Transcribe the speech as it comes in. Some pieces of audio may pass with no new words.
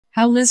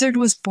How Lizard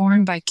Was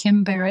Born by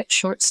Kim Barrett,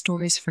 Short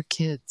Stories for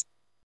Kids.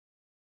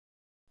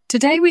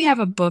 Today we have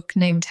a book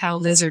named How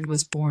Lizard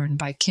Was Born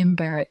by Kim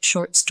Barrett,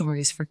 Short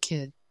Stories for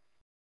Kids.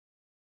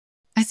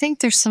 I think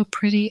they're so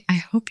pretty. I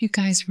hope you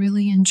guys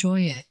really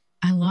enjoy it.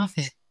 I love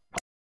it.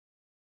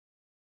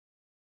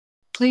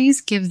 Please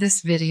give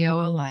this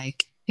video a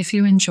like if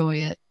you enjoy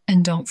it,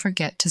 and don't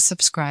forget to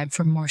subscribe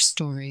for more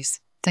stories.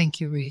 Thank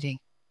you, reading.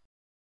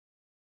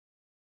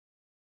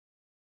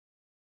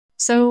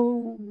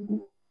 So,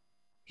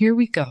 here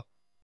we go.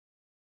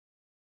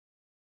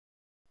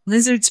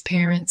 Lizard's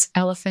parents,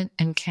 Elephant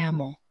and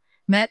Camel,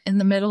 met in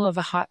the middle of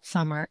a hot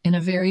summer in a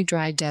very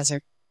dry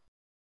desert.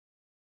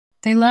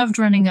 They loved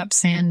running up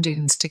sand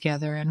dunes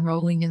together and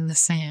rolling in the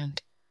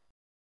sand.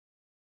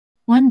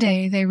 One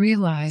day they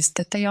realized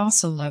that they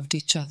also loved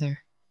each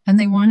other, and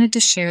they wanted to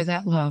share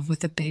that love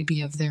with a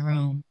baby of their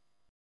own.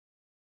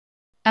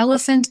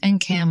 Elephant and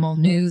Camel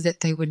knew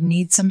that they would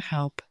need some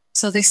help,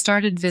 so they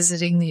started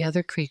visiting the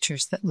other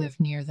creatures that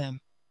lived near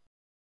them.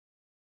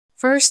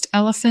 First,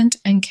 Elephant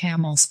and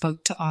Camel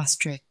spoke to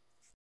Ostrich.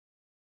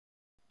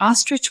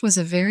 Ostrich was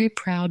a very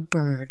proud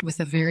bird with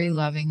a very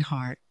loving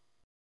heart.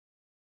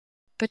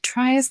 But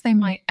try as they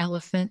might,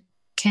 Elephant,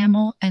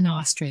 Camel, and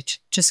Ostrich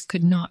just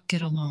could not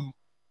get along.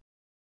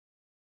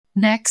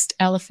 Next,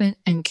 Elephant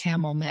and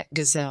Camel met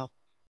Gazelle.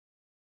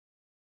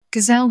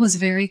 Gazelle was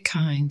very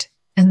kind,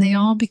 and they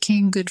all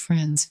became good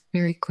friends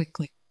very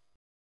quickly.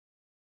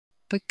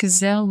 But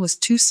Gazelle was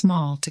too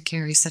small to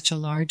carry such a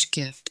large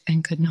gift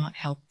and could not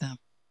help them.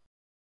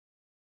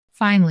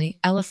 Finally,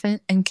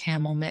 Elephant and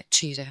Camel met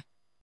Cheetah.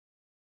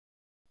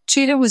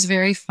 Cheetah was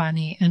very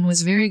funny and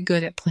was very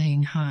good at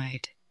playing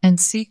hide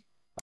and seek.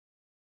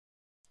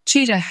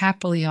 Cheetah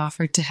happily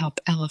offered to help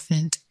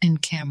Elephant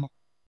and Camel.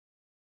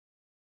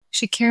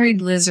 She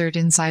carried Lizard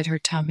inside her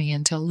tummy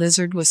until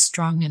Lizard was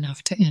strong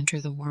enough to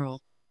enter the world.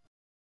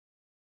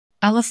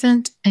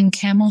 Elephant and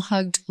Camel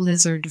hugged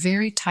Lizard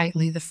very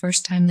tightly the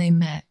first time they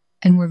met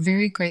and were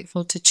very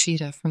grateful to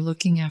Cheetah for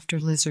looking after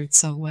Lizard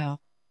so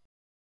well.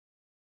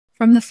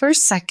 From the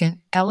first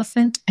second,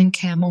 Elephant and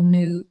Camel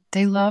knew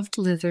they loved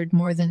Lizard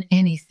more than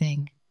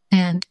anything,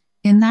 and,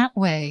 in that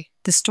way,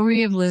 the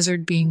story of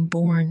Lizard being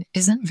born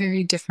isn't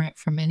very different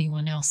from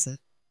anyone else's.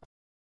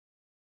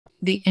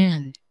 The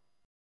end.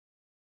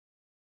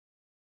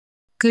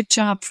 Good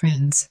job,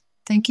 friends.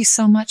 Thank you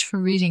so much for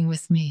reading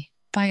with me.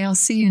 Bye, I'll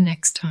see you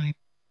next time.